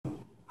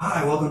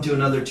Hi, welcome to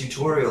another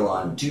tutorial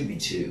on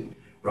DoobieTube,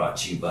 brought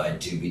to you by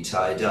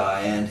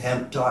Tie-Dye and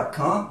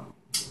Hemp.com.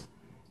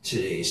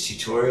 Today's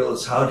tutorial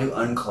is how to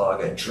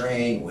unclog a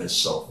drain with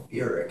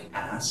sulfuric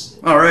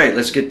acid. Alright,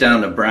 let's get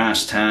down to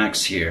brass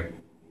tacks here.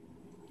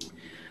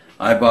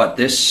 I bought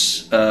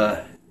this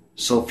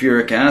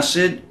sulfuric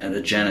acid at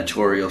a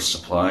janitorial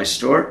supply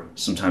store.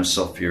 Sometimes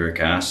sulfuric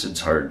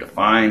acid's hard to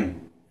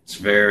find. It's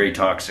very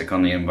toxic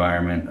on the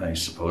environment. I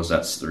suppose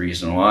that's the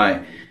reason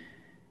why.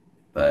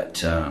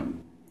 But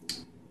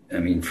I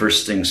mean,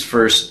 first things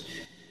first,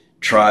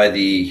 try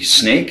the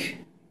snake,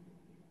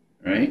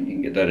 right? You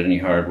can get that at any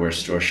hardware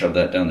store, shove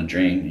that down the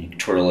drain, you can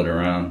twirl it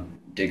around,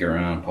 dig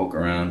around, poke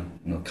around,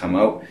 and it'll come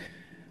out.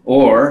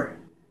 Or,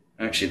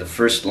 actually the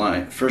first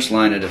line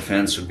of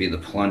defense would be the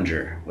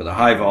plunger, with a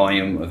high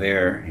volume of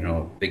air, you know,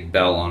 a big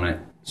bell on it,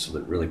 so that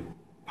it really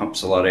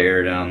pumps a lot of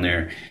air down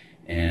there,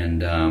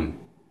 and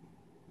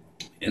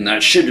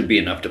that should be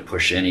enough to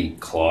push any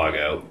clog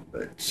out,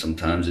 but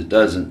sometimes it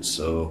doesn't,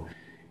 so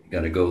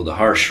got to go the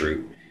harsh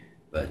route.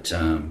 But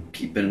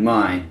keep in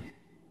mind,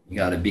 you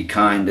got to be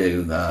kind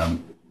to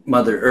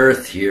Mother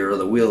Earth here, or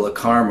the wheel of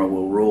karma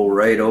will roll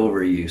right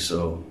over you.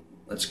 So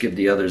let's give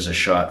the others a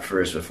shot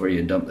first before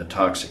you dump the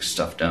toxic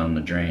stuff down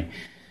the drain.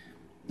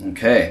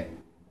 Okay.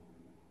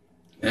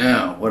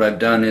 Now what I've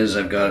done is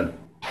I've got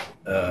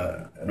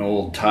an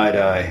old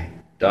tie-dye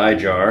dye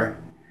jar,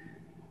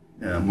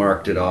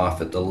 marked it off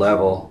at the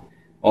level.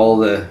 All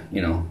the,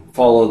 you know,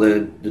 follow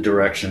the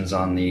directions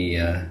on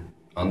the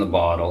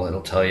bottle.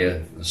 It'll tell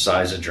you the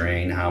size of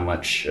drain, how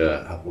much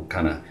volume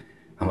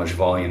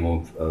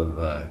of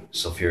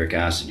sulfuric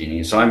acid you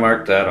need. So I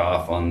marked that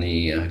off on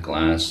the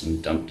glass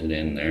and dumped it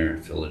in there,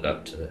 filled it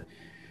up to the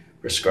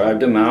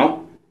prescribed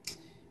amount.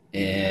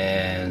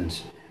 And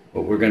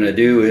what we're going to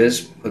do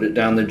is put it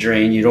down the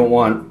drain. You don't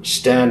want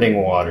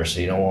standing water,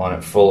 so you don't want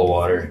it full of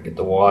water. Get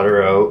the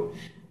water out.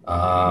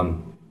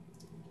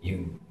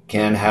 You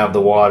can have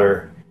the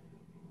water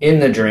in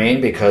the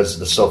drain because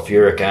the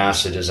sulfuric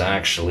acid is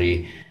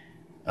actually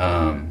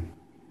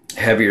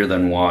heavier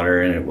than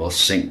water, and it will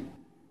sink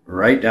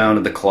right down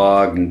to the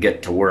clog and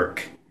get to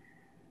work.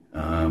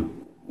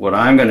 What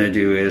I'm going to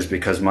do is,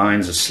 because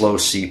mine's a slow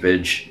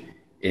seepage,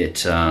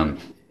 it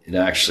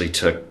actually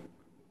took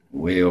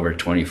way over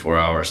 24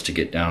 hours to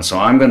get down. So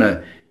I'm going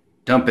to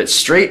dump it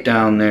straight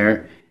down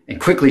there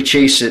and quickly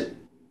chase it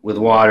with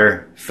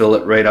water, fill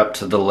it right up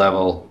to the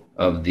level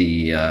of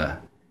the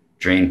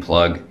drain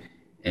plug,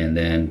 and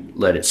then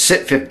let it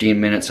sit 15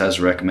 minutes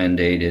as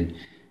recommended,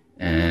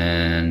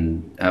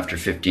 and after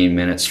 15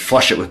 minutes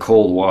flush it with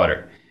cold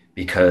water,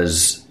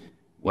 because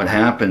what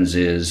happens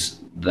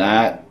is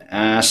that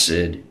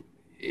acid,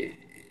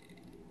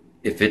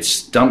 if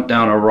it's dumped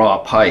down a raw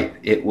pipe,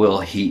 it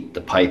will heat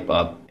the pipe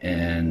up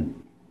and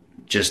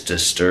just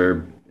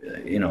disturb,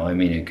 you know, I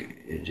mean,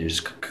 it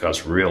just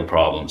cause real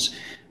problems.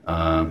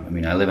 I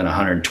mean, I live in a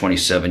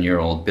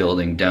 127-year-old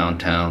building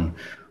downtown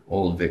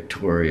Old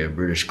Victoria,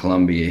 British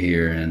Columbia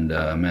here, and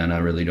man, I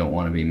really don't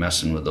want to be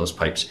messing with those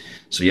pipes.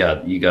 So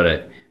yeah, you got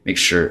to make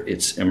sure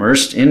it's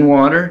immersed in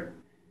water,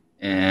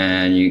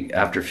 and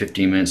after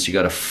 15 minutes you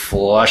got to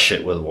flush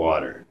it with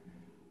water.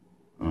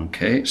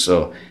 Okay,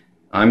 so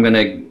I'm going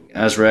to,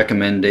 as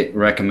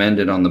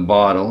recommended on the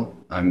bottle,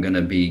 I'm going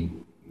to be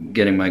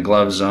getting my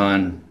gloves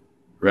on,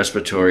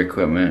 respiratory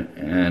equipment,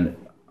 and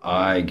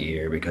eye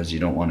gear, because you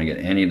don't want to get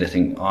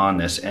anything on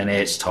this, and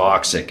it's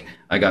toxic.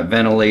 I got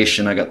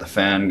ventilation, I got the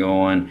fan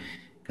going,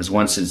 because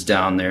once it's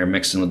down there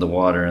mixing with the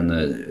water and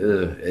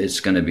it's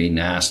going to be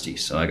nasty.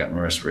 So I got my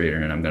respirator,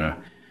 and I'm going to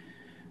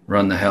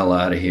run the hell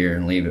out of here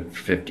and leave it for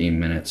 15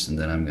 minutes, and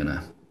then I'm going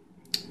to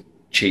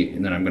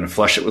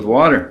flush it with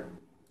water.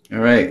 All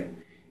right,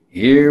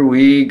 here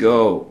we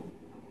go.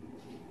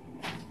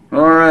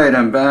 All right,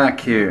 I'm back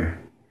here,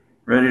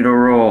 ready to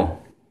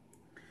roll.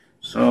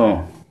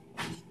 So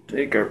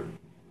take our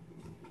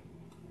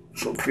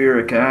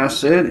sulfuric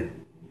acid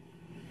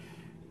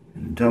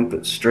and dump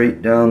it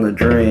straight down the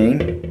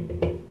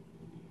drain.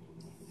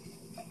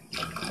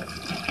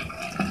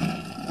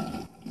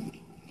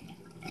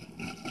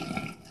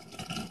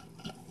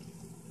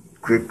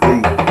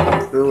 Quickly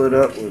fill it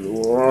up with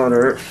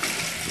water.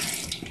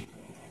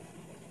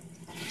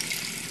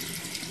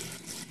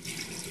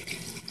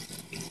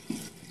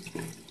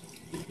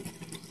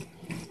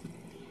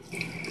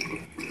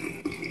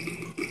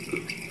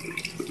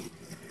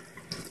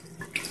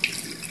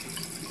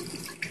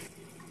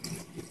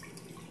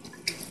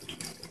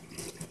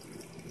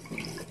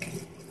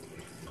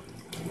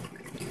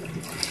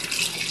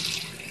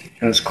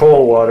 And it's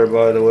cold water,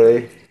 by the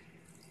way.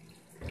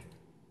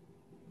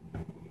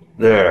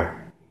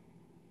 There.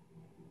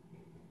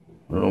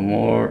 A little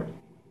more.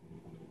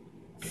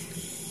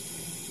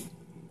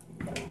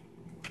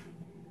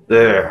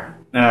 There.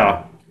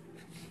 Now.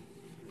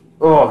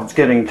 Oh, it's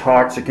getting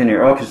toxic in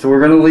here. Okay, so we're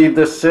going to leave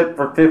this sit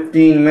for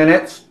 15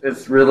 minutes.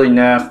 It's really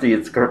nasty.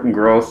 It's getting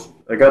gross.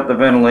 I got the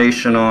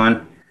ventilation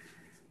on.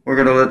 We're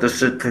going to let this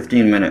sit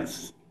 15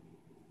 minutes.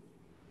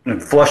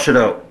 And flush it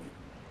out.